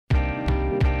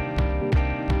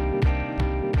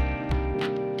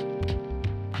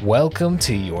Welcome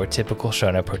to your typical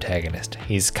shonen protagonist.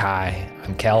 He's Kai,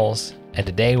 I'm Kels, and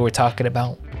today we're talking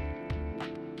about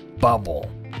Bubble.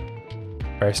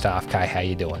 First off, Kai, how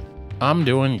you doing? I'm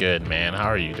doing good, man. How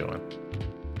are you doing?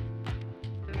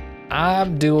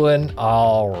 I'm doing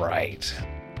all right.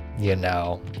 You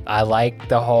know, I like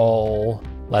the whole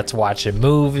let's watch a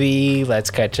movie, let's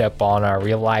catch up on our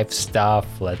real life stuff,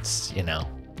 let's,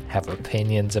 have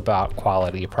opinions about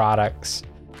quality products.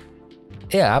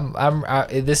 Yeah,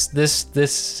 this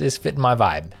is fitting my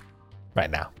vibe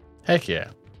right now. Heck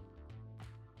yeah.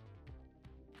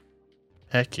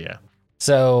 Heck yeah.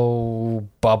 So,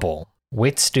 Bubble.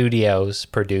 Wit Studios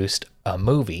produced a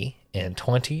movie in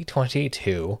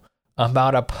 2022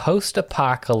 about a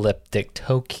post-apocalyptic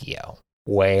Tokyo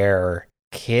where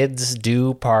kids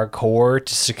do parkour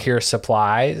to secure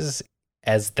supplies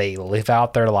as they live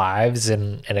out their lives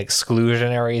in an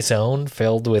exclusionary zone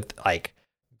filled with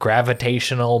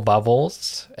gravitational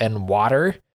bubbles and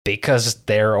water because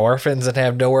they're orphans and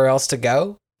have nowhere else to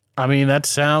go. I mean, that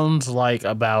sounds like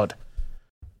about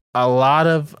a lot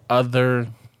of other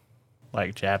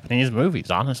Japanese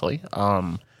movies, honestly.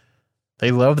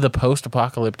 They love the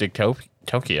post-apocalyptic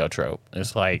Tokyo trope.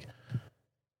 It's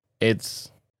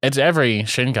it's every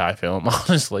Shinkai film,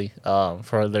 honestly.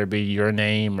 For there be Your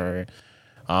Name or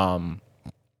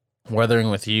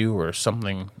Weathering with You or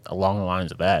something along the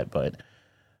lines of that. But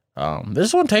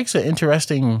this one takes an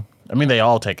interesting, they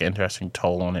all take an interesting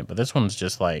toll on it, but this one's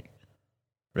just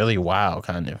really wow,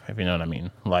 kind of, if you know what I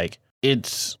mean.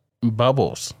 It's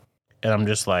bubbles. And I'm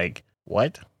just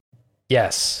what?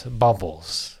 Yes,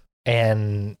 bubbles.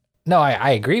 And no,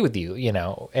 I agree with you,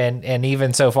 and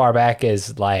even so far back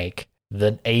as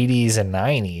the 80s and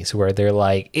 90s where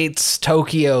they're it's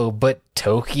Tokyo, but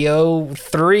Tokyo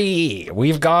 3.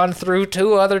 We've gone through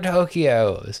 2 other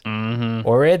Tokyos. Mm-hmm.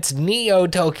 Or it's Neo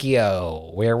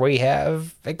Tokyo, where we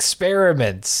have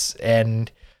experiments and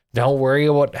don't worry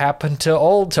what happened to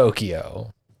old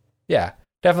Tokyo. Yeah,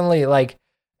 definitely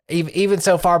even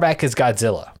so far back as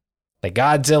Godzilla.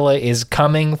 Godzilla is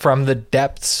coming from the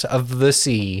depths of the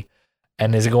sea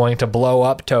and is going to blow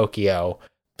up Tokyo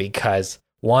because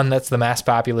 1, that's the mass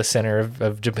populous center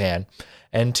of Japan,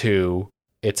 and 2,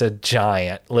 it's a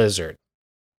giant lizard.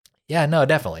 Yeah, no,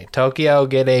 definitely. Tokyo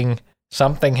getting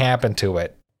something happen to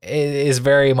it is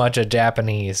very much a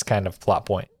Japanese kind of plot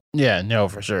point. Yeah, no,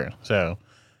 for sure. So,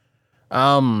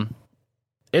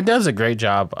 it does a great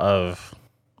job of,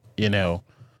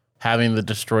 having the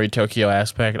destroyed Tokyo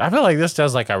aspect. I feel like this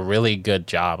does a really good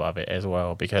job of it as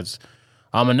well because,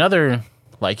 another,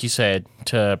 like you said,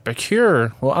 to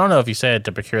procure, well, I don't know if you said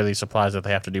to procure these supplies that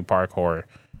they have to do parkour.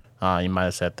 You might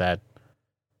have said that.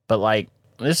 But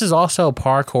this is also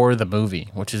Parkour the movie,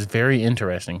 which is very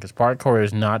interesting because parkour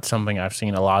is not something I've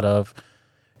seen a lot of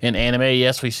in anime.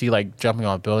 Yes, we see jumping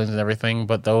off buildings and everything,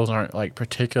 but those aren't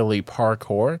particularly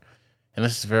parkour. And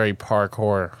this is very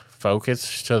parkour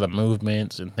focused to the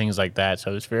movements and things like that.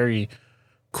 So it's very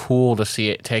cool to see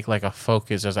it take a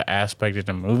focus as an aspect of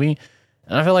the movie.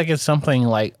 And I feel like it's something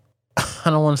I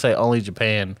don't want to say only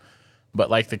Japan, but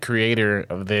the creator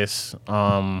of this,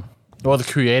 the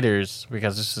creators,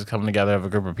 because this is coming together of a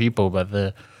group of people, but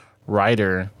the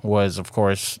writer was, of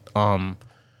course,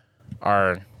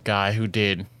 our guy who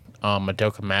did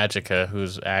Madoka Magica,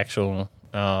 whose actual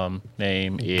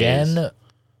name is Gen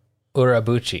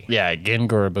Urabuchi. Yeah, Gen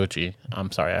Gurabuchi.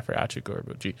 I'm sorry, I forgot you,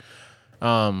 Gurabuchi.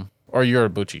 Or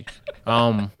Urabuchi.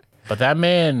 But that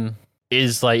man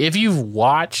is if you've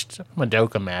watched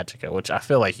Madoka Magica, which I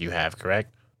feel like you have,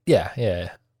 correct? Yeah.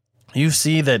 You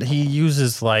see that he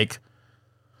uses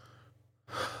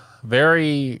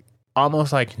very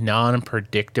almost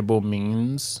non-predictable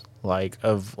means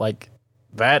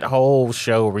that whole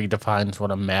show redefines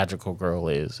what a magical girl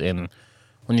is. And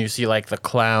when you see the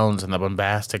clowns and the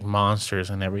bombastic monsters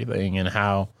and everything and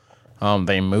how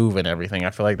they move and everything, I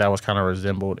feel like that was kind of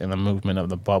resembled in the movement of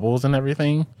the bubbles and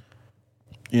everything.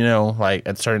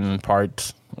 At certain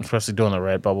parts, especially doing the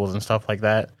red bubbles and stuff like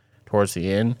that towards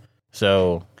the end.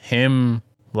 So him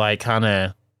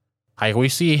we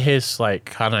see his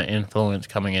kind of influence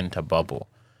coming into Bubble.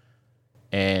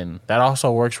 And that also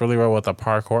works really well with the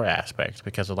parkour aspect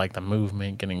because of the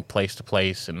movement getting place to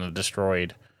place in the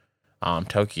destroyed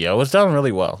Tokyo. It was done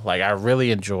really well. I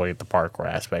really enjoyed the parkour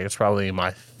aspect. It's probably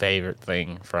my favorite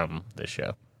thing from this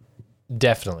show.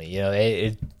 Definitely.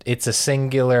 It's a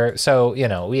singular. So,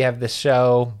 we have this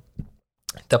show.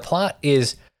 The plot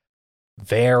is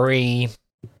very,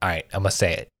 all right, I'm going to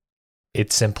say it.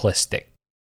 It's simplistic.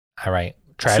 All right.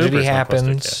 Tragedy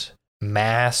happens. Yeah.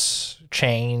 Mass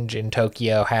change in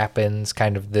Tokyo happens.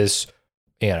 Kind of this,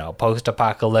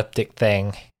 post-apocalyptic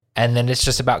thing. And then it's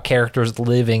just about characters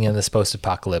living in this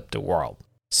post-apocalyptic world.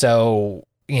 So,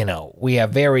 we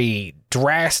have very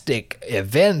drastic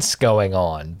events going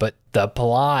on, but the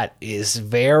plot is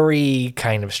very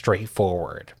kind of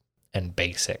straightforward and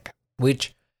basic,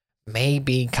 which may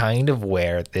be kind of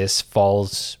where this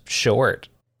falls short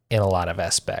in a lot of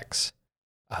aspects.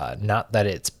 Not that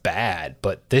it's bad,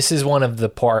 but this is one of the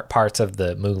parts of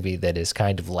the movie that is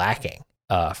kind of lacking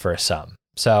for some.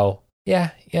 So,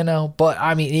 yeah, but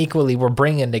I mean, equally, we're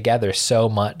bringing together so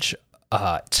much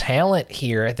talent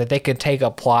here that they could take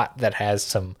a plot that has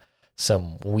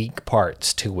some weak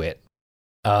parts to it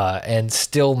and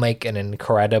still make an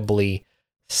incredibly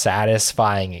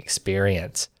satisfying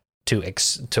experience to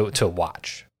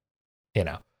watch,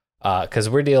 because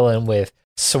we're dealing with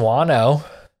Swano,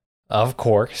 of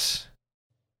course,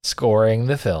 scoring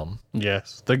the film.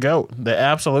 Yes, the GOAT, the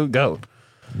absolute GOAT,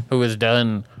 who has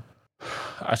done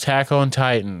Attack on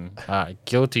Titan,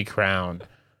 Guilty Crown,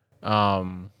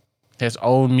 his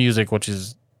own music, which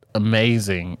is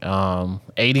amazing.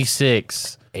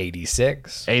 86.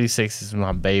 86. 86 is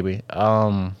my baby.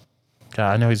 God,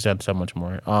 I know he's done so much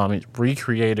more.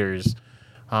 Recreators.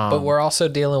 But we're also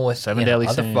dealing with Seven Deadly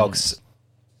other Sins. folks,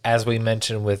 as we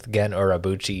mentioned with Gen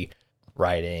Urabuchi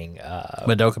writing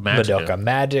Madoka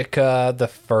Magica, the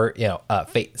first,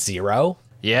 Fate Zero,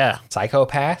 Yeah.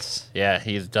 Psychopaths. Yeah,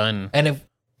 he's done. And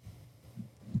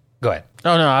go ahead.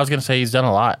 Oh, no, I was going to say he's done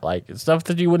a lot. Like, stuff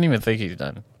that you wouldn't even think he's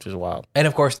done, which is wild. And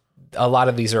of course, a lot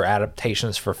of these are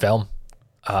adaptations for film,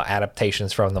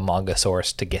 adaptations from the manga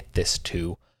source to get this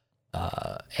to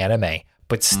anime.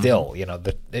 But still,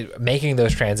 making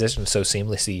those transitions so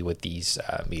seamlessly with these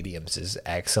mediums is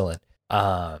excellent.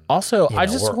 Also, I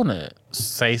just want to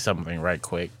say something right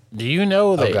quick. Do you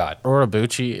know that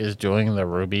Urabuchi is doing the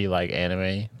Ruby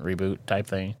anime reboot type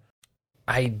thing?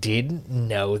 I didn't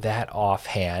know that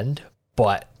offhand,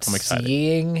 but I'm excited.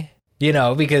 seeing,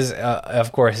 because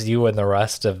of course you and the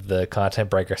rest of the Content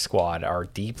Breaker squad are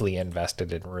deeply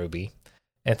invested in Ruby.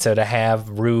 And so to have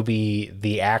Ruby,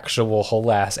 the actual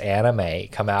whole ass anime,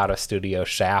 come out of Studio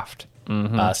Shaft,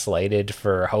 slated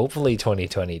for hopefully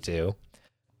 2022,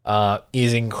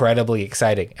 is incredibly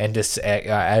exciting. And just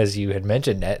as you had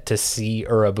mentioned, to see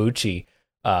Urabuchi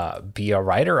be a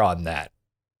writer on that,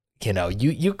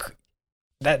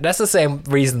 that's the same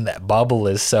reason that Bubble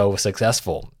is so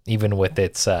successful, even with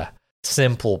its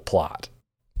simple plot.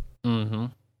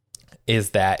 Is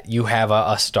that you have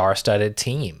a star-studded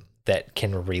team that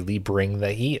can really bring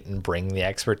the heat and bring the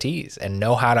expertise and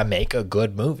know how to make a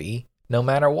good movie no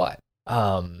matter what.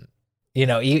 Even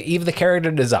the character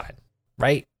design,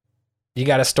 right? You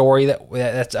got a story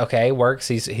that's okay, works.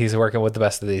 He's working with the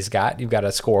best that he's got. You've got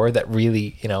a score that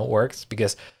really, works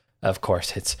because, of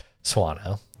course, it's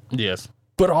Swano. Yes.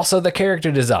 But also the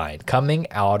character design coming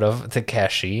out of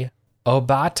Takeshi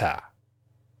Obata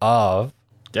of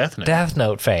Death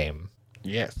Note fame.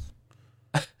 Yes.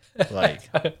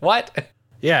 What?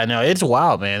 Yeah, no, it's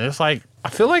wild, man. It's I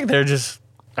feel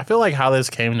like how this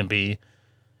came to be,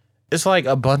 it's like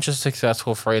a bunch of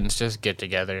successful friends just get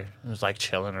together. It was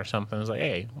chilling or something. It's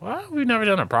hey, why have we never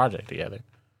done a project together?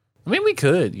 I mean, we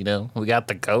could, we got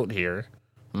the GOAT here,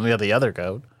 and we got the other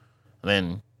GOAT, and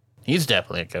then he's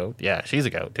definitely a GOAT. Yeah, she's a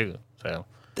GOAT too. So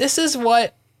this is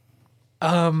what,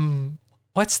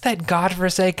 what's that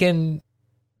godforsaken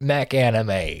mech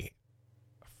anime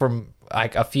from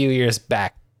a few years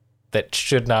back that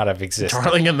should not have existed?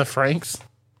 Darling in the Franxx?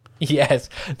 Yes.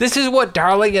 This is what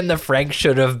Darling in the Franxx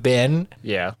should have been.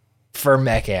 Yeah. For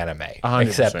mech anime. 100%.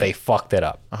 Except they fucked it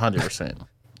up. 100%.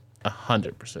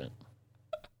 100%.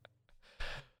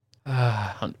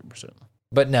 100%.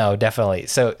 But no, definitely.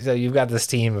 So you've got this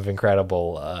team of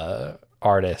incredible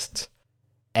artists,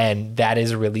 and that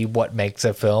is really what makes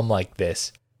a film like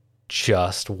this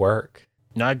just work.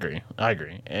 No, I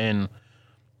agree. And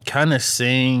kind of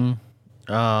seeing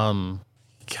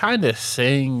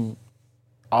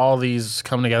all these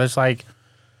come together. It's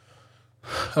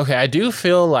okay, I do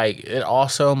feel like it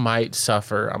also might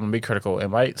suffer. I'm gonna be critical. It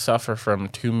might suffer from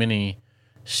too many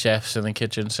chefs in the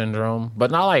kitchen syndrome, but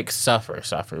not suffer,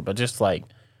 but just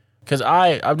because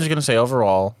I'm just gonna say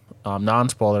overall,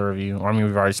 non-spoiler review. Or I mean,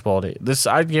 we've already spoiled it.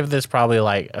 I'd give this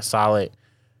probably a solid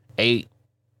 8,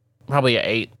 probably a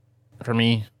 8 for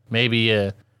me, maybe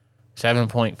a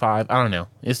 7.5. I don't know.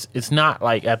 It's not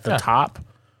at the top.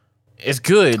 It's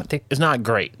good. It's not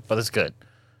great, but it's good.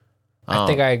 I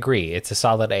think I agree. It's a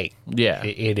solid 8. Yeah.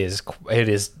 It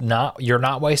is not, you're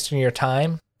not wasting your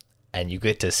time, and you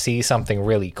get to see something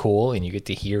really cool and you get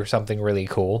to hear something really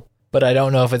cool. But I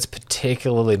don't know if it's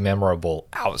particularly memorable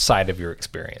outside of your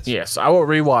experience. Yes, I will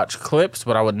rewatch clips,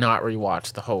 but I would not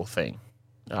rewatch the whole thing.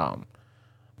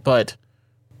 But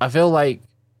I feel like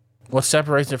what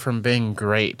separates it from being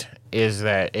great is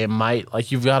that it might,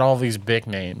 like, you've got all these big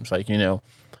names, like,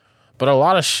 but a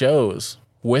lot of shows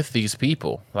with these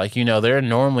people, like, they're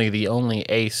normally the only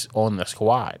ace on the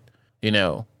squad,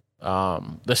 the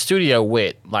studio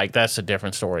wit, like, that's a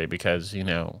different story because,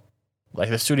 like,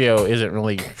 the studio isn't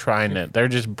really trying to, they're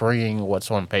just bringing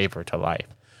what's on paper to life.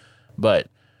 But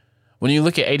when you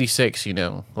look at 86,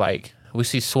 like, we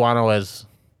see Swano as,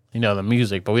 the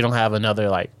music, but we don't have another,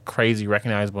 like, crazy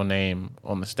recognizable name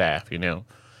on the staff, And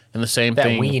the same that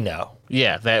thing. we know.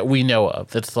 Yeah, that we know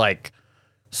of. That's, like,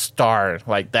 star,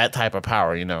 like, that type of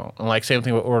power, And, like, same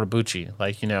thing with Orobuchi.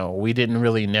 Like, we didn't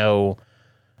really know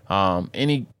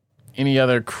any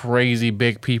other crazy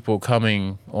big people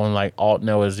coming on, like, Alt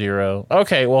Noah Zero.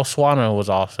 Okay, well, Swano was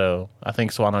also, I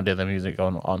think Swano did the music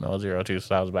on Alt Noah Zero, too,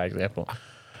 so that was a bad example.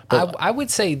 I would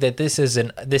say that this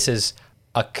is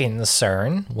a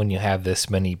concern when you have this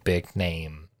many big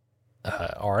name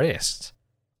artists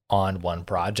on one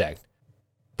project,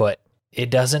 but it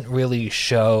doesn't really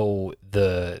show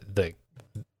the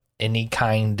any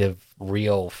kind of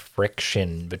real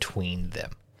friction between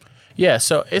them. Yeah,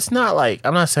 so it's not like,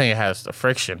 I'm not saying it has the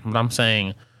friction, but I'm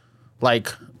saying, like,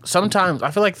 sometimes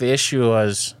I feel like the issue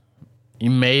was you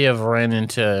may have ran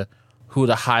into who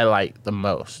to highlight the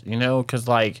most, because,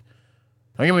 like,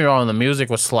 don't get me wrong, the music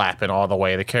was slapping all the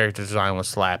way, the character design was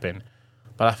slapping,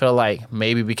 but I feel like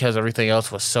maybe because everything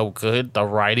else was so good, the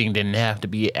writing didn't have to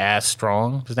be as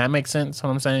strong. Does that make sense, what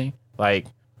I'm saying? Like,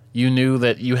 you knew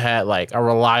that you had, like, a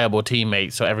reliable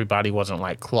teammate, so everybody wasn't,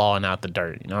 like, clawing out the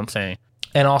dirt, you know what I'm saying?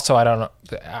 And also, I don't know,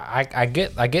 I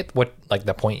get what, like,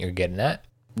 the point you're getting at.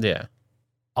 Yeah.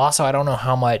 Also, I don't know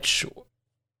how much,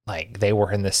 like, they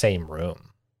were in the same room.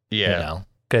 Yeah.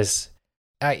 Because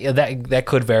that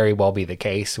could very well be the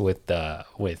case with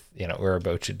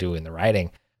Urabocha doing the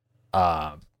writing.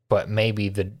 But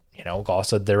maybe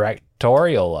also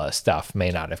directorial stuff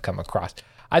may not have come across.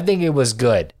 I think it was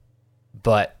good,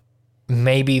 but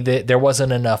maybe there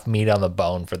wasn't enough meat on the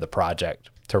bone for the project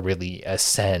to really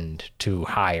ascend to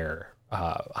higher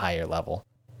level.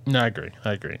 No, I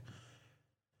agree.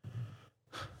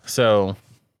 So,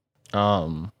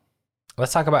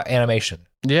 let's talk about animation.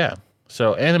 Yeah.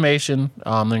 So animation,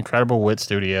 the Incredible Wit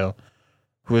Studio,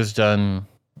 who has done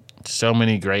so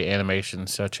many great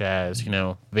animations, such as,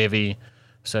 Vivi,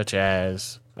 such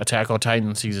as Attack on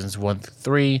Titan seasons 1 through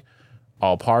 3,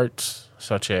 all parts,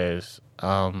 such as,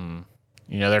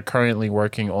 they're currently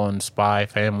working on Spy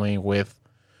Family with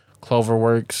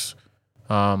Cloverworks.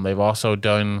 They've also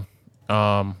done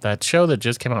that show that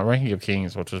just came out, Ranking of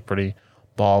Kings, which was pretty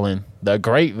ballin'. The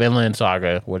Great Vinland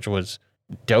Saga, which was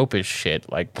dope as shit.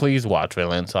 Like, please watch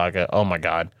Vinland Saga. Oh my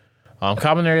god.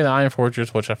 Commentary of the Iron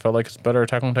Fortress, which I felt like is better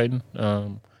Attack on Titan.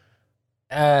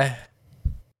 I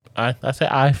say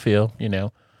I feel, and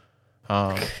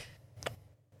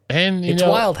it's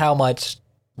wild how much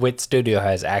Wit Studio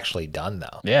has actually done,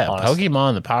 though. Yeah, honestly.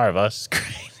 Pokemon: The Power of Us is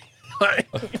crazy.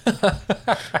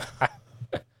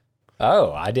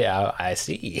 Oh, I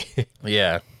see.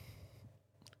 Yeah.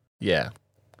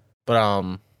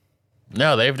 But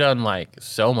no, they've done, like,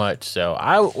 so much.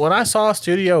 So when I saw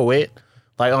Studio Wit,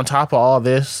 like, on top of all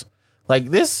this, like,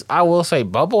 this, I will say,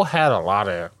 Bubble had a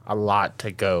lot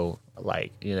to go.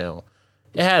 Like, it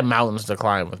had mountains to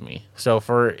climb with me. So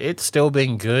for it still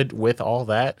being good with all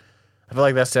that, I feel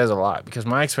like that says a lot, because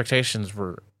my expectations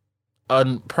were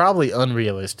probably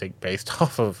unrealistic based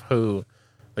off of who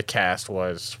the cast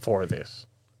was for this.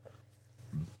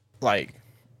 Like,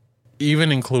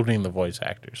 even including the voice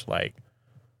actors, like,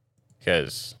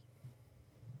 because,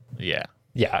 yeah,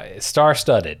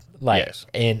 star-studded, like, yes.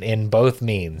 in both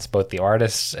means, both the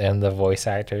artists and the voice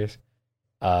actors.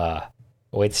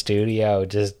 With Studio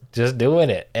just doing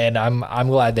it, and I'm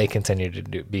glad they continue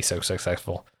to be so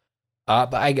successful.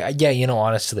 But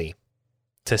honestly,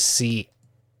 to see,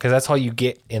 because that's all you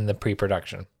get in the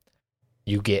pre-production.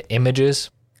 You get images,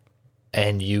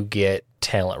 and you get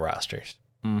talent rosters.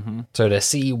 Mm-hmm. So to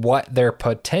see what their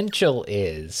potential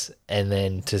is, and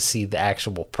then to see the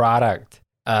actual product,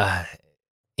 the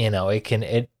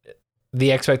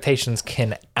expectations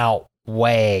can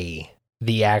outweigh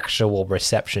the actual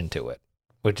reception to it,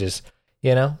 which is,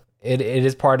 it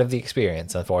is part of the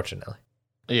experience, unfortunately.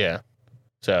 Yeah.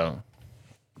 So,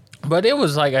 but it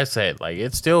was, like I said, like,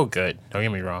 it's still good. Don't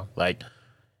get me wrong. Like,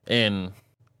 and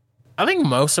I think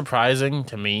most surprising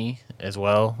to me as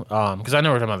well, because I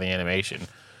know we're talking about the animation.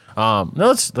 No,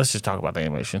 let's just talk about the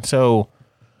animation. So,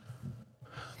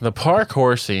 the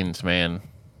parkour scenes, man,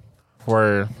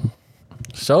 were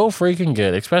so freaking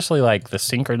good, especially, like, the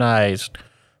synchronized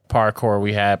parkour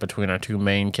we had between our two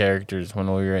main characters when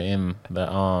we were in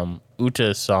the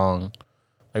Uta song,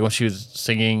 like when she was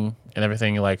singing and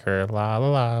everything, like her la la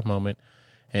la moment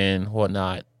and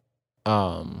whatnot.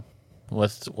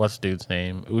 What's dude's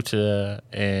name? Uta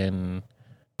and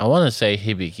I want to say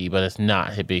Hibiki, but it's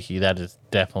not Hibiki. That is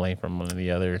definitely from one of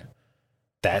the other.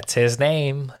 That's his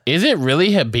name. Is it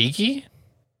really Hibiki?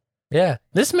 Yeah.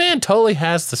 This man totally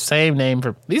has the same name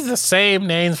for. These are the same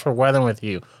names for Weathering with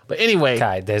You. But anyway,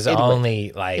 Kai, there's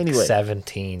only like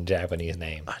 17 Japanese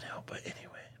names. I know, but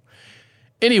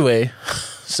anyway,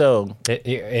 so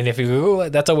and if you Google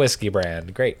it, that's a whiskey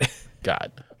brand. Great.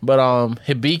 God. But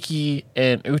Hibiki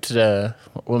and Utada,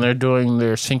 when they're doing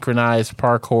their synchronized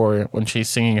parkour when she's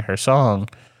singing her song,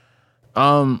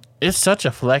 it's such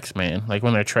a flex, man. Like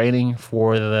when they're training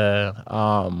for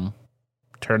the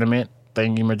tournament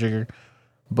thingy-majigger.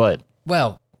 But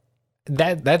well,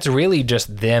 that's really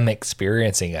just them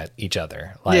experiencing each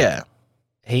other. Like, yeah.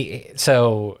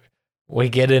 So we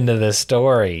get into the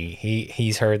story.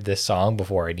 He's heard this song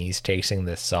before and he's chasing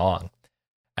this song.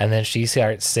 And then she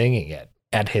starts singing it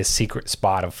at his secret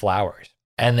spot of flowers.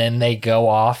 And then they go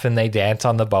off and they dance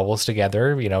on the bubbles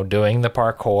together, doing the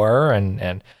parkour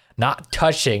and not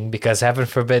touching, because heaven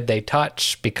forbid they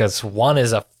touch, because one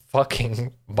is a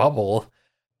fucking bubble.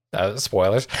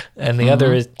 Spoilers. And the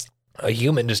other is a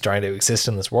human just trying to exist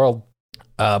in this world.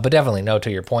 But definitely, no,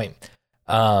 to your point.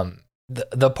 The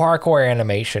parkour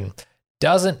animation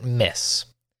doesn't miss.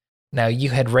 Now, you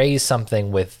had raised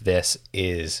something with this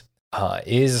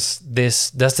does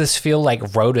this feel like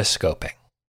rotoscoping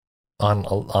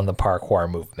on the parkour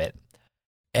movement?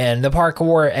 And the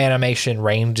parkour animation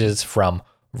ranges from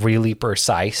really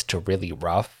precise to really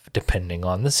rough, depending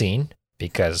on the scene,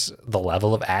 because the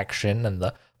level of action and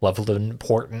the level of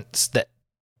importance that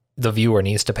the viewer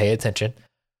needs to pay attention.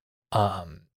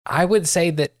 I would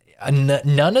say that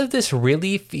none of this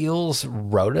really feels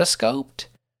rotoscoped.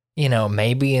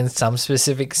 Maybe in some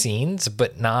specific scenes,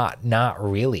 but not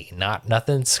really.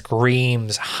 Nothing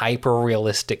screams hyper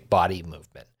realistic body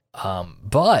movement.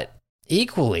 But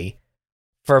equally,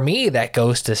 for me, that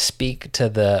goes to speak to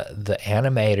the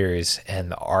animators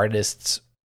and the artists'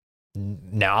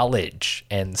 knowledge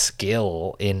and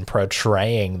skill in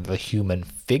portraying the human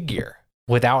figure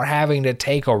without having to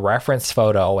take a reference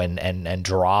photo and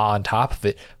draw on top of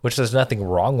it, which there's nothing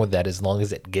wrong with that as long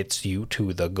as it gets you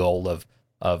to the goal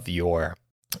of your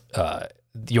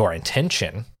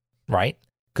intention, right?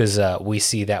 Because we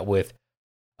see that with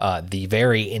the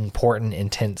very important,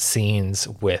 intense scenes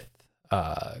with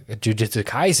Jujutsu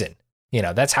Kaisen.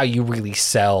 That's how you really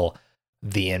sell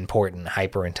the important,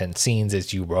 hyper intense scenes,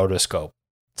 is you rotoscope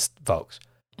folks.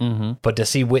 Mm-hmm. But to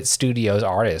see Wit Studios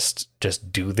artists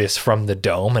just do this from the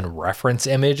dome and reference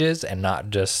images, and not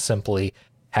just simply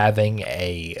having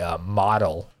a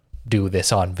model do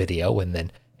this on video and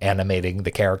then animating the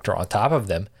character on top of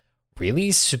them,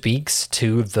 really speaks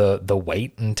to the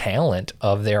weight and talent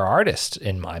of their artist,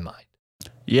 in my mind.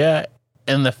 Yeah,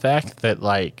 and the fact that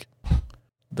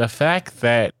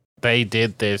they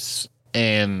did this,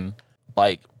 and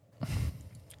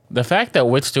the fact that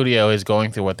Wit Studio is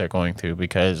going through what they're going through,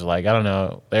 because I don't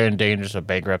know, they're in danger of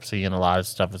bankruptcy and a lot of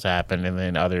stuff has happened, and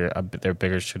then their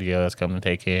bigger studio has come to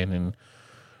take in, and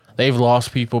they've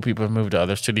lost people. People have moved to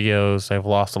other studios. They've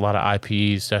lost a lot of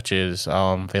IPs, such as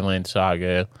Vinland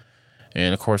Saga.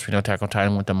 And, of course, we know Attack on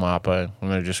Titan went to MAPPA,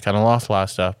 and they just kind of lost a lot of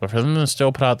stuff. But for them to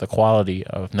still put out the quality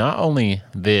of not only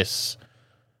this,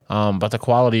 but the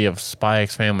quality of Spy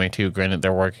X Family, too. Granted,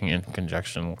 they're working in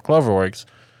conjunction with Cloverworks.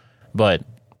 But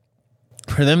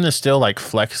for them to still,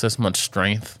 flex this much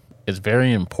strength is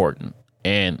very important.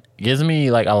 And gives me,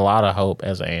 a lot of hope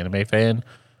as an anime fan.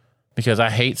 Because I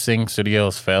hate seeing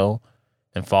studios fail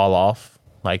and fall off.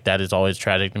 That is always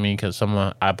tragic to me, because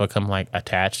I become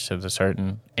attached to the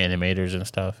certain animators and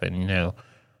stuff, and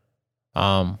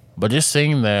but just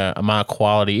seeing the amount of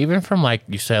quality, even from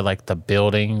you said, the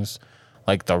buildings,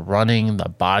 the running, the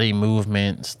body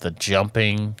movements, the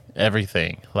jumping,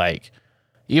 everything,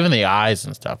 even the eyes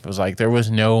and stuff. It was there was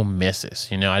no misses.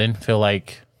 I didn't feel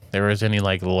like there was any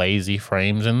lazy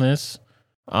frames in this.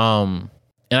 And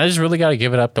I just really got to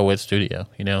give it up to Wit Studio,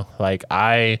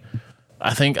 I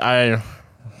think I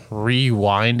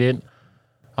rewinded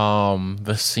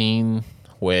the scene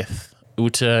with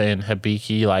Uta and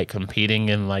Hibiki competing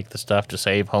in the stuff to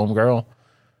save Homegirl,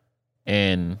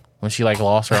 and when she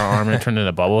lost her arm and turned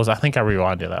into bubbles. I think I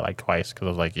rewinded that twice,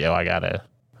 because I was yo, I gotta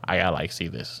see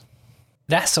this.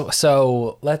 That's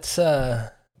so. Let's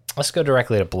go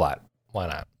directly to plot. Why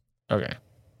not? Okay.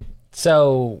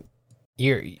 So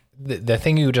the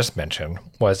thing you just mentioned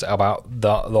was about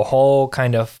the whole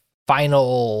kind of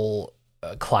final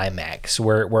climax.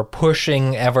 We're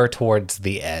pushing ever towards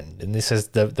the end, and this is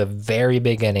the very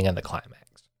beginning of the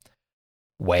climax,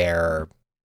 where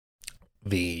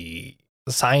the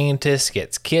scientist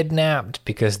gets kidnapped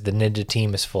because the ninja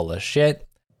team is full of shit,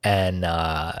 and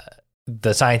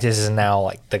the scientist is now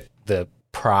like the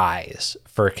prize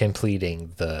for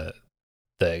completing the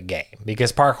game,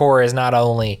 because parkour is not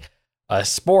only a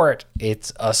sport,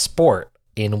 it's a sport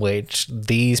in which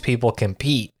these people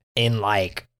compete in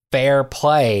like fair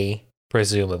play,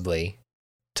 presumably,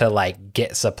 to like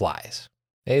get supplies.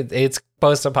 It's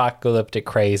post-apocalyptic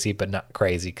crazy, but not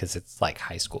crazy because it's like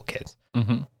high school kids.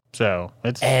 Mm-hmm. So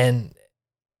it's and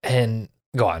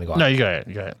go on. No, you go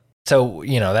ahead. So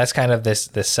that's kind of this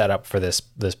setup for this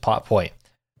plot point,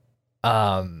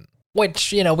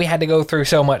 which we had to go through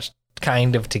so much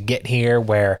kind of to get here,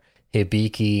 where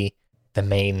Hibiki, the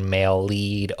main male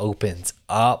lead, opens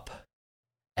up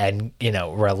and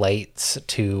relates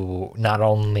to not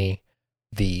only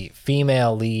the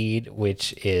female lead,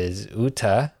 which is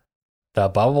Uta, the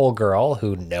bubble girl,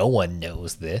 who no one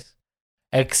knows this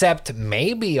except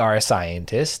maybe our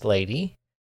scientist lady,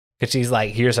 because she's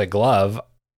like, here's a glove,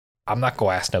 I'm not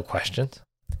gonna ask no questions.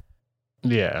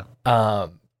 Yeah.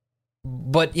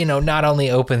 But not only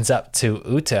opens up to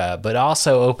Uta, but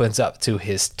also opens up to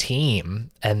his team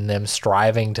and them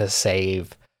striving to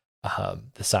save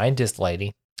the scientist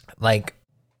lady. Like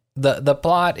the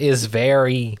plot is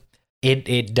very,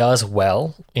 it does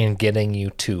well in getting you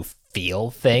to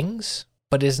feel things,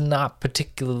 but is not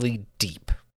particularly deep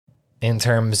in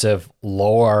terms of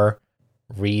lore,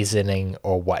 reasoning,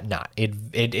 or whatnot.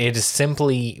 It is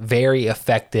simply very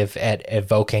effective at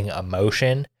evoking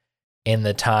emotion in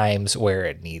the times where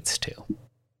it needs to.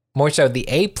 More so, the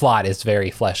A plot is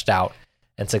very fleshed out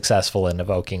and successful in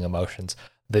evoking emotions.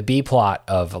 The B plot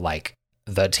of like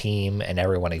the team and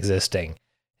everyone existing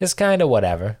is kind of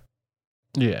whatever.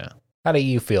 Yeah. How do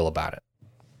you feel about it?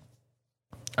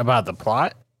 About the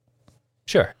plot?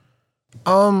 Sure.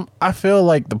 I feel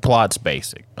like the plot's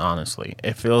basic, honestly.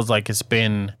 It feels like it's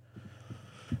been,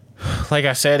 like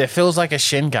I said, it feels like a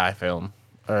Shinkai film,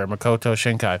 or Makoto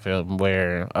Shinkai film,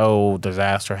 where,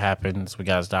 disaster happens, we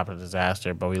gotta stop the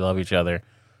disaster, but we love each other.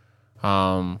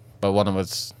 But one of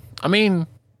us,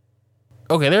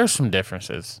 there are some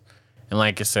differences. And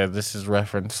like I said, this is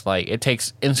referenced, like, it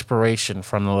takes inspiration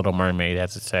from The Little Mermaid,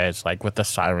 as it says, like with the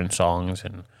siren songs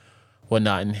and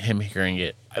whatnot, and him hearing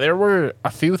it. There were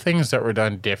a few things that were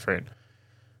done different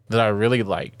that I really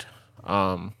liked.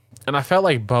 And I felt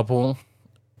like Bubble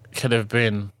could have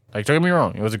been, like, don't get me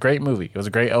wrong, it was a great movie. It was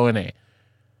a great ONA.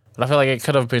 But I feel like it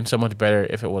could have been so much better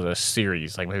if it was a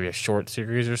series, like maybe a short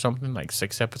series or something, like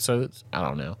 6 episodes. I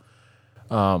don't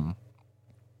know.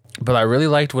 But I really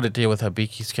liked what it did with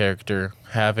Hibiki's character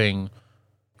having,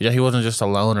 he wasn't just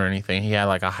alone or anything. He had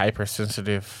like a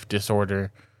hypersensitive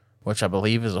disorder, which I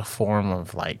believe is a form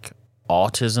of like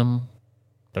autism.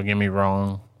 Don't get me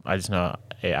wrong. I just know,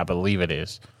 I believe it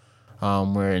is.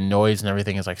 Where noise and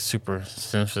everything is like super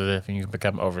sensitive and you can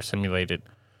become overstimulated.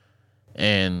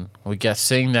 And we got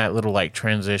seeing that little like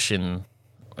transition,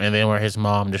 and then where his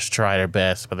mom just tried her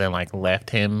best, but then like left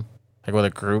him like with a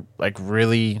group, like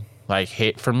really like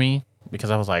hit for me, because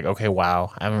I was like, okay,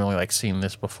 wow, I haven't really like seen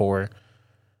this before,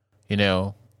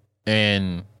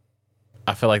 and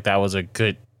I feel like that was a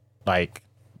good like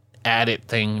added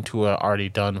thing to a already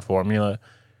done formula.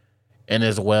 And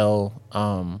as well,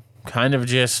 kind of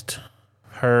just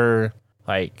her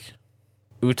like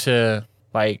Uta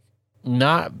like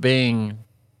not being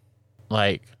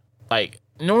like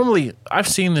normally I've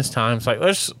seen this times like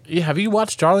have you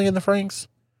watched Darling in the Franxx?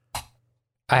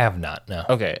 I have not, no.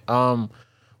 Okay.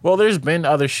 Well, there's been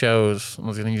other shows, I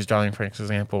was gonna use Darling in the Franxx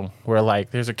example, where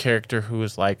like there's a character who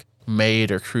is like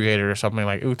made or created or something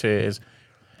like Uta is,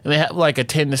 and they have like a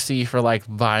tendency for like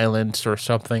violence or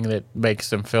something that makes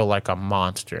them feel like a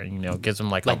monster, gives them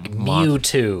like a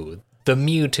Mewtwo, the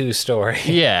Mewtwo story.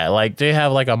 Yeah, like they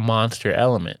have like a monster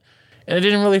element. And it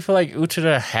didn't really feel like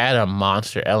Utada had a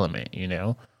monster element,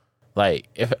 Like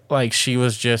if like she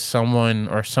was just someone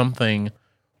or something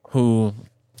who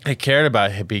had cared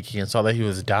about Hibiki and saw that he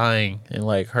was dying, and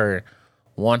like her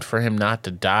want for him not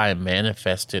to die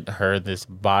manifested her this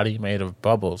body made of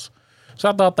bubbles. So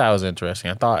I thought that was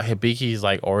interesting. I thought Hibiki's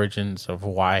like origins of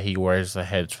why he wears the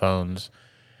headphones,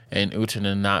 and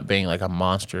Utada not being like a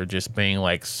monster, just being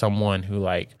like someone who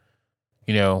like,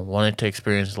 wanted to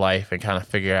experience life and kind of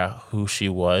figure out who she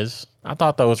was. I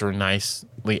thought those were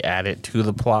nicely added to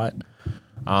the plot.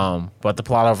 But the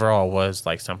plot overall was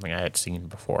like something I had seen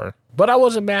before. But I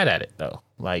wasn't mad at it though.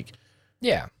 Like,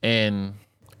 yeah. And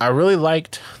I really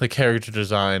liked the character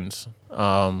designs.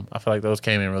 I feel like those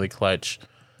came in really clutch.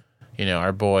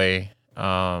 our boy,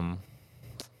 oh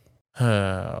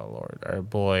Lord, our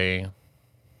boy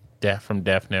from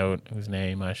Death Note, whose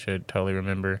name I should totally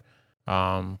remember.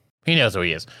 He knows who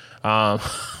he is.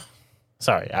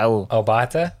 Sorry, I will.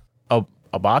 Obata? Oh,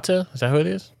 Obata? Is that who it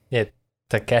is? Yeah,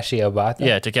 Takeshi Obata.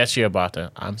 Yeah, Takeshi Obata.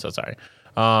 I'm so sorry.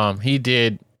 He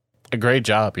did a great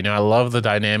job. I love the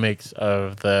dynamics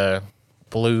of the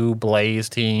Blue Blaze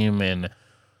team and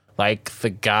like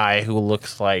the guy who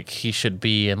looks like he should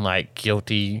be in like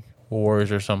Guilty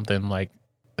Wars or something, like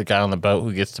the guy on the boat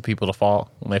who gets the people to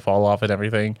fall when they fall off and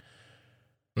everything.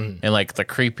 And like the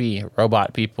creepy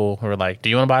robot people who are like, "Do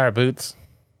you want to buy our boots?"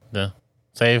 To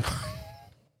save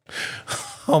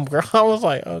homegirl. I was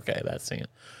like, okay, that's scene.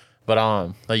 But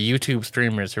the YouTube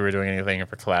streamers who were doing anything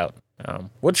for clout,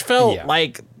 which felt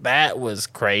like that was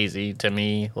crazy to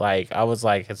me. Like I was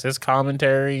like, is this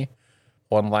commentary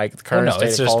on like the current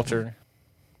state of culture?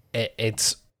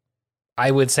 It's,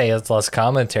 I would say it's less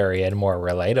commentary and more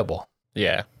relatable.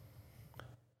 Yeah.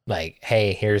 Like,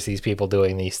 hey, here's these people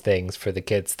doing these things for the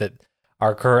kids that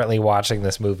are currently watching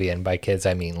this movie. And by kids,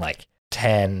 I mean like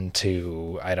 10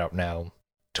 to,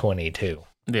 22.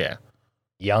 Yeah.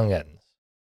 Youngins.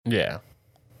 Yeah.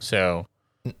 So,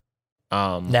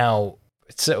 now,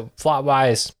 so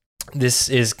plot-wise, this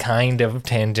is kind of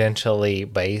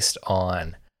tangentially based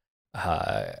on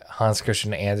Hans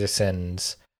Christian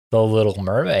Andersen's The Little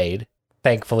Mermaid.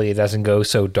 Thankfully, it doesn't go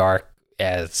so dark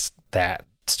as that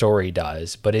story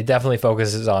does, but it definitely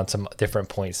focuses on some different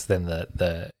points than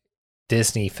the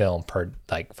Disney film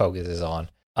focuses on.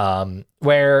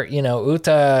 Where,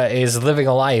 Uta is living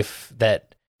a life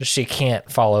that she can't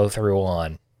follow through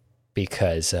on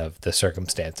because of the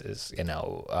circumstances.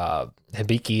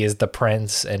 Hibiki is the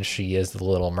prince and she is the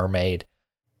Little Mermaid.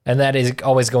 And that is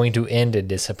always going to end in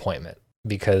disappointment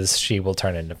because she will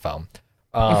turn into foam.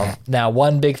 Now,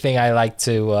 one big thing I like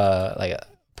to, like a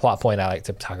plot point I like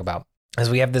to talk about is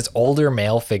we have this older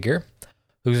male figure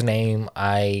whose name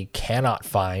I cannot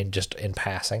find just in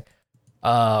passing.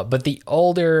 But the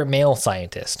older male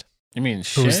scientist. You mean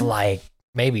Shin? Who's like,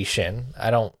 maybe Shin.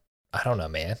 I don't know,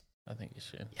 man. I think it's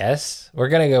Shin. Yes? We're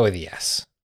going to go with yes.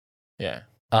 Yeah.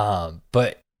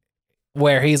 But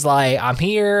where he's like, I'm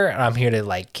here, and I'm here to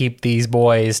like keep these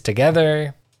boys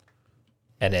together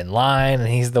and in line, and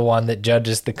he's the one that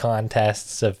judges the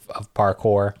contests of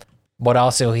parkour. But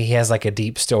also he has like a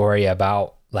deep story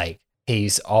about like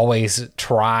he's always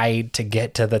tried to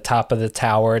get to the top of the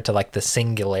tower to like the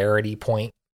singularity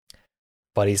point,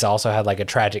 but he's also had like a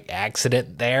tragic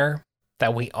accident there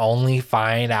that we only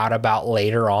find out about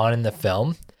later on in the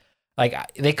film. Like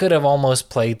they could have almost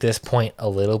played this point a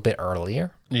little bit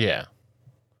earlier. Yeah.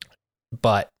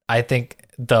 But I think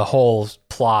the whole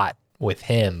plot with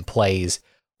him plays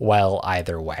well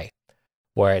either way,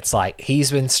 where it's like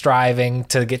he's been striving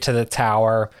to get to the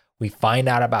tower. We find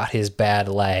out about his bad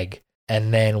leg,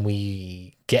 and then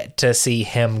we get to see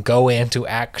him go into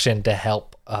action to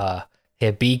help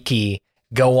Hibiki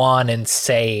go on and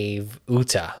save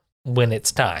Uta when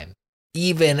it's time,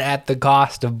 even at the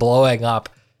cost of blowing up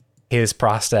his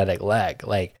prosthetic leg.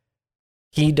 Like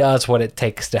he does what it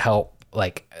takes to help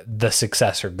like the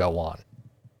successor go on.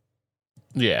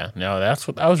 Yeah, no, that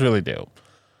was really dope.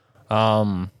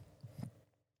 I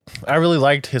really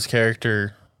liked his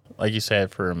character, like you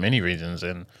said, for many reasons,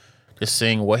 and just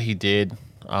seeing what he did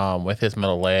with his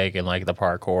middle leg and like the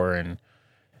parkour and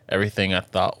everything, I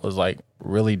thought was like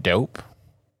really dope.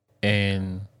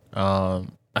 And I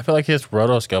feel like his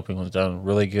rotoscoping was done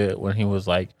really good when he was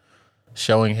like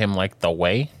showing him like the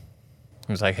way.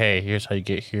 He was like, "Hey, here's how you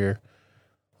get here,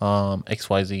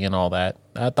 XYZ and all that."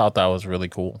 I thought that was really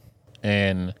cool.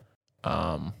 And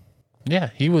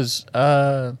yeah, he was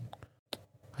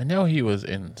I know he was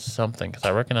in something because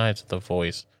I recognized the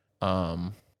voice.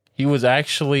 He was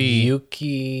actually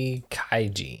Yuki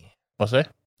Kaiji. What's that?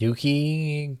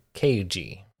 Yuki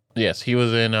Kaiji. Yes, he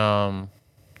was in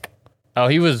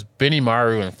he was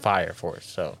Benimaru in Fire Force.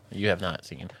 So you have not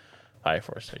seen Fire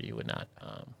Force, so you would not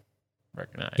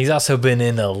recognize. He's also been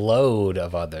in a load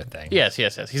of other things. Yes.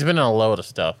 He's been in a load of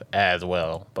stuff as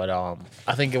well. But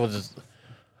I think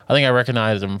I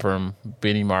recognized him from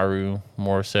Benimaru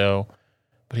more so.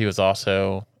 But he was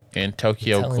also in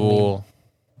Tokyo Ghoul.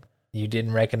 You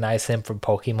didn't recognize him from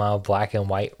Pokemon Black and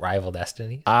White Rival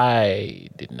Destiny? I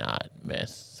did not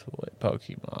mess with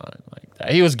Pokemon like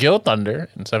that. He was Gil Thunder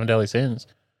in Seven Deadly Sins.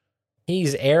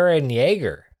 He's Eren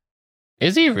Yeager.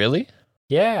 Is he really?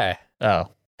 Yeah. Oh.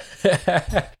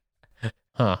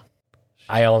 Huh.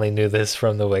 I only knew this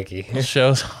from the wiki.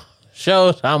 Shows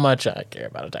how much I care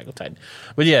about Attack on Titan.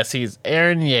 But yes, he's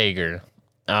Eren Yeager.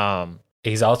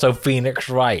 He's also Phoenix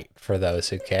Wright, for those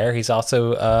who care. He's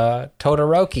also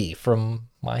Todoroki from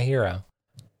My Hero.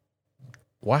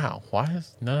 Wow, why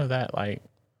is none of that like?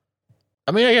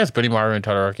 I mean, I guess Benimaru and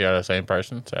Todoroki are the same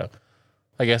person, so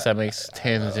I guess that makes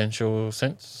tangential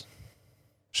sense.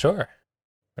 Sure.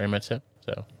 Very much so.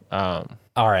 So,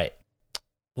 all right.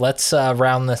 Let's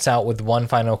round this out with one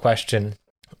final question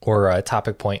or a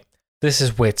topic point. This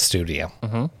is Wit Studio.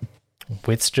 Mm-hmm.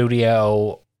 Wit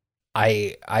Studio,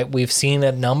 we've seen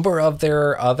a number of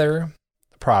their other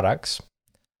products,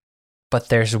 but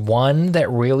there's one that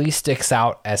really sticks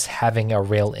out as having a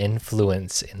real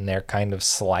influence in their kind of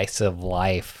slice of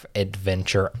life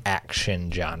adventure action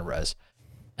genres.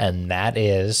 And that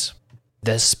is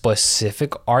the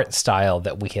specific art style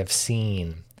that we have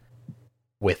seen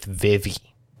with Vivi.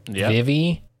 Yep.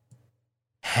 Vivi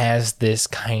has this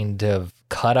kind of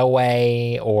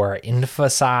cutaway or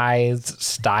emphasized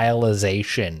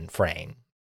stylization frame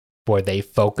where they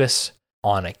focus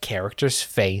on a character's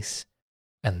face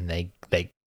and they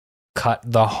cut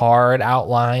the hard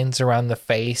outlines around the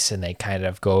face and they kind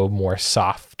of go more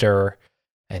softer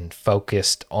and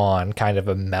focused on kind of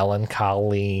a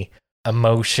melancholy,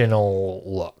 emotional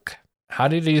look. How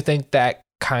did you think that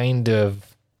kind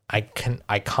of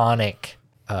iconic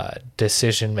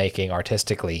decision making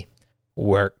artistically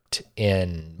worked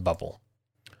in Bubble?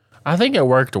 I think it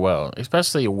worked well,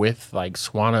 especially with like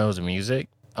Swano's music.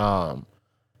 Because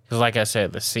like I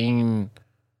said, the scene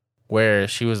where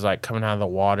she was like coming out of the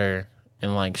water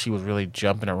and like she was really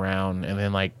jumping around, and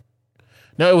then like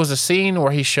no, it was a scene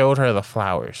where he showed her the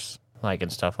flowers, like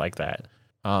and stuff like that.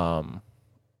 And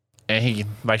he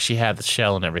like she had the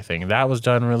shell and everything. That was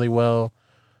done really well.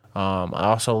 I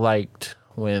also liked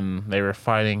when they were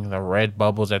fighting the red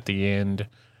bubbles at the end,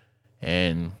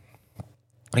 and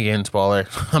again, spoiler.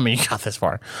 I mean, you got this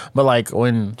far, but like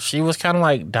when she was kind of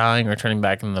like dying or turning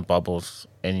back into the bubbles,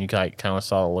 and you like kind of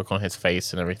saw the look on his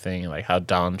face and everything, and like how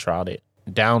downtrodden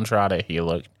he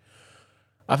looked.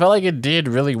 I felt like it did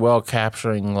really well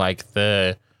capturing like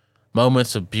the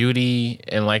moments of beauty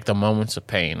and like the moments of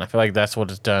pain. I feel like that's what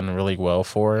it's done really well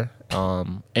for.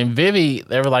 And Vivi,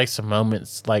 there were like some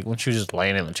moments like when she was just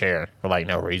laying in the chair for like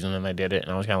no reason, and they did it,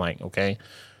 and I was kind of like, okay.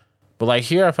 But like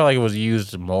here, I felt like it was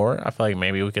used more. I feel like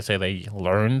maybe we could say they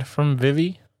learned from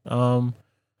Vivi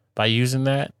by using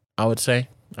that. I would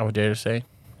dare to say,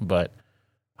 but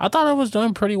I thought it was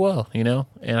done pretty well, you know.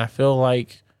 And I feel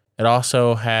like it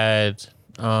also had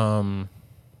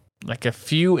like a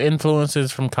few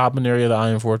influences from Cabaneri of the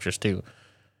Iron Fortress too,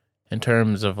 in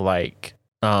terms of like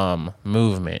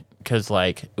movement, because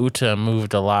like Uta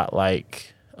moved a lot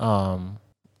like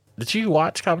did you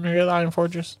watch Cabaneri of the Iron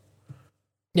Fortress?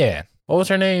 Yeah. What was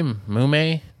her name?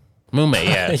 Mume,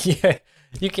 yeah. Yeah.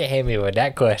 You can't hit me with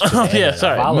that question. Oh yeah,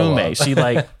 sorry,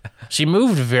 Mume. Up. She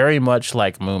moved very much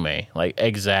like Mume, like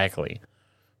exactly.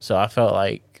 So I felt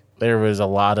like there was a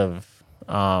lot of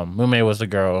Mume was the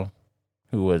girl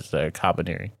who was the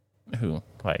Cabaneri, who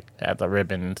like had the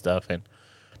ribbon and stuff and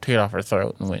took it off her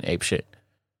throat and went ape shit.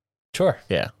 Sure.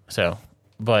 Yeah. So,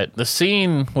 but the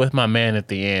scene with my man at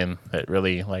the end that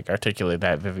really like articulated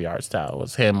that Vivi art style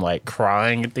was him like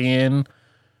crying at the end.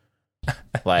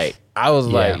 Like I was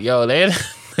like, yo, they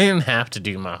didn't have to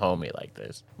do my homie like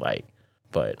this. Like,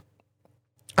 but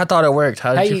I thought it worked.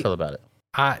 How did you feel about it?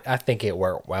 I think it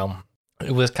worked well.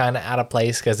 It was kind of out of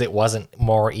place because it wasn't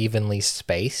more evenly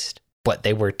spaced, but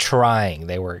they were trying.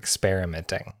 They were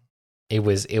experimenting. It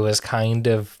was kind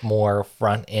of more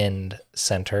front end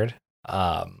centered,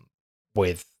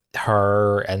 with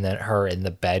her and then her in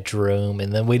the bedroom,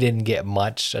 and then we didn't get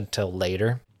much until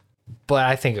later. But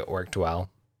I think it worked well.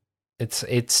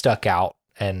 It stuck out,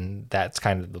 and that's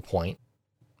kind of the point.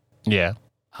 Yeah.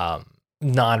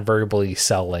 Non-verbally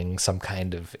selling some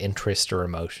kind of interest or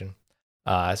emotion.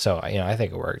 So I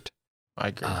think it worked. I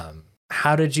agree.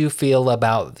 How did you feel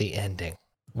about the ending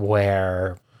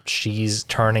where she's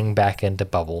turning back into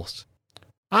bubbles?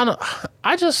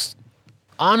 I just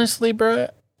honestly, bro,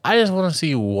 I just want to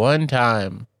see one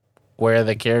time where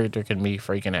the character can be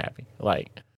freaking happy.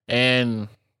 Like, and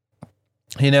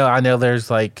I know there's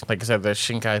like I said, the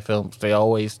Shinkai films, they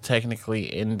always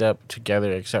technically end up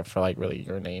together, except for like really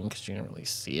Your Name, because you don't really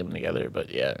see them together. But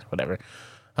yeah, whatever.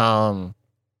 But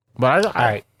all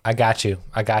right, I got you.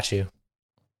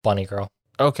 Bunny Girl.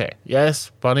 Okay,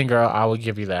 yes, Bunny Girl, I will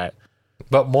give you that.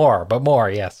 But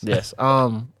more, yes. Yes. I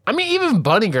mean, even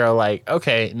Bunny Girl, like,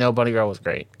 okay, no, Bunny Girl was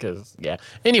great, because, yeah.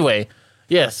 Anyway,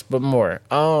 yes, but more.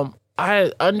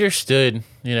 I understood,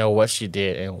 what she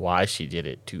did and why she did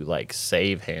it to, like,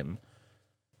 save him.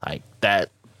 Like,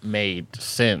 that made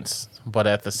sense. But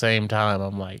at the same time,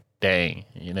 I'm like, dang,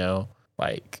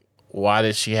 like, why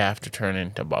did she have to turn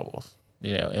into Bubbles?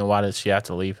 You know, and why did she have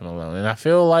to leave him alone? And I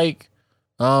feel like,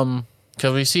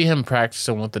 because we see him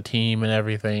practicing with the team and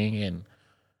everything, and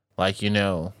like, you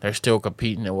know, they're still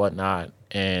competing and whatnot,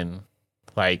 and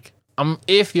like, I'm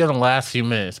iffy on the last few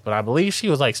minutes, but I believe she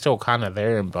was like still kind of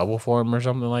there in bubble form or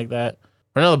something like that.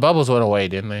 Or no, the bubbles went away,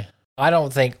 didn't they? I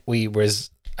don't think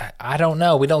I don't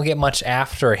know. We don't get much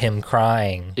after him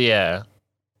crying. Yeah.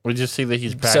 We just see that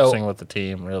he's practicing with the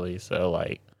team, really. So,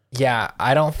 like. Yeah,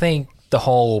 I don't think the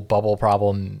whole bubble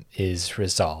problem is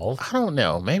resolved. I don't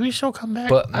know. Maybe she'll come back.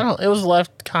 But it was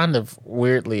left kind of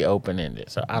weirdly open-ended,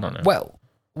 so I don't know. Well,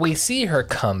 we see her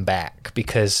come back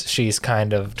because she's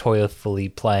kind of toyfully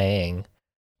playing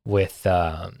with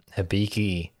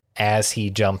Hibiki as he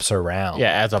jumps around.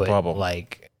 Yeah, as a bubble.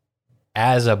 Like,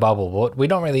 as a bubble. We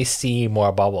don't really see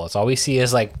more bubbles. All we see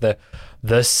is like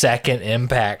the second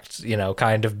impact, you know,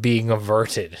 kind of being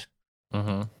averted.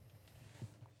 Mm-hmm.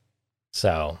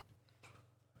 So.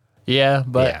 Yeah,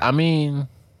 but I mean,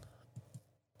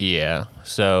 yeah.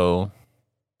 So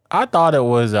I thought it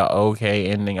was a okay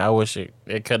ending. I wish it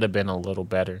could have been a little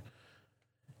better,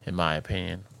 in my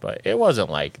opinion. But it wasn't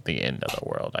like the end of the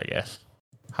world, I guess.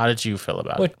 How did you feel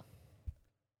about it?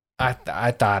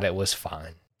 I thought it was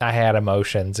fine. I had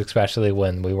emotions, especially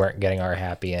when we weren't getting our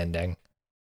happy ending.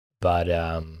 But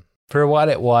for what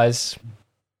it was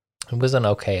an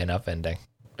okay enough ending.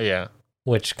 Yeah.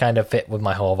 Which kind of fit with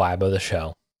my whole vibe of the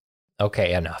show.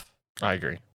 Okay enough. I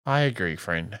agree,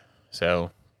 friend. So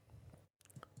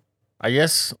I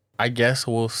guess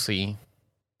we'll see.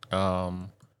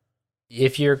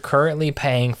 If you're currently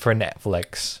paying for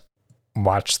Netflix,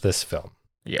 watch this film.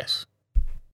 Yes.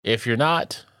 If you're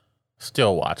not,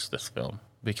 still watch this film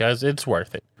because it's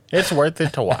worth it. It's worth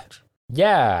it to watch.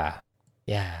 Yeah.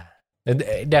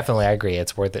 Definitely, I agree.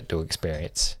 It's worth it to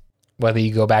experience. Whether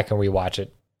you go back and rewatch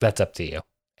it, that's up to you.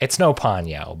 It's no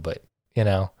Ponyo, but, you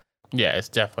know. Yeah, it's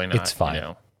definitely not. It's fine. You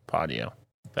know, Ponyo.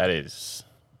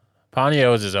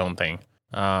 Ponyo is his own thing.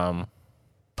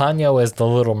 Ponyo is the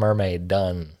Little Mermaid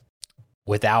done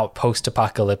without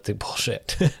post-apocalyptic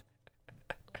bullshit.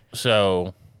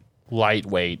 So,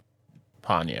 lightweight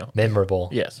Ponyo. Memorable.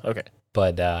 Yes, okay.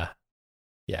 But,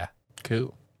 yeah.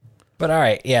 Cool. But all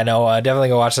right, yeah, no, definitely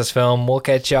go watch this film. We'll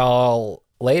catch y'all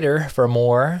later for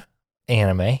more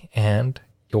anime and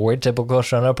your typical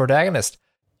shonen protagonist.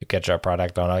 You catch our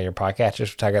product on all your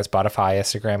podcatchers. Tag at Spotify,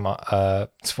 Instagram.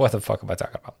 What the fuck am I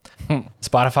talking about?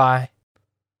 Spotify,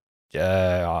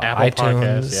 Apple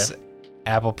iTunes, Podcasts,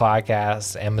 Apple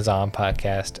Podcasts, Amazon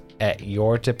Podcast at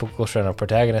your typical shonen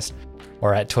protagonist,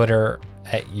 or at Twitter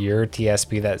at your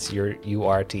TSP. That's your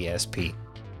URTSP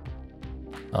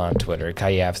on Twitter. Kai,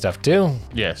 you have stuff too?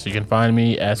 Yes, you can find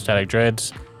me at Static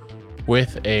Dreads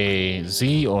with a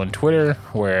Z on Twitter,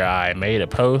 where I made a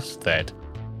post that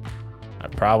I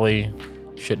probably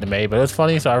shouldn't have made, but it was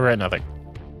funny, so I read nothing.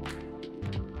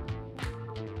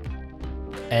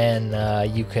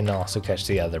 And you can also catch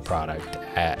the other product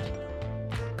at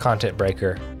Content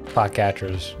Breaker,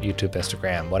 Podcatchers, YouTube,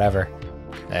 Instagram, whatever.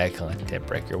 At Content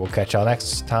Breaker. We'll catch y'all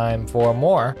next time for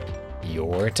more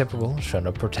Your Typical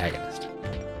Shonen Protagonist.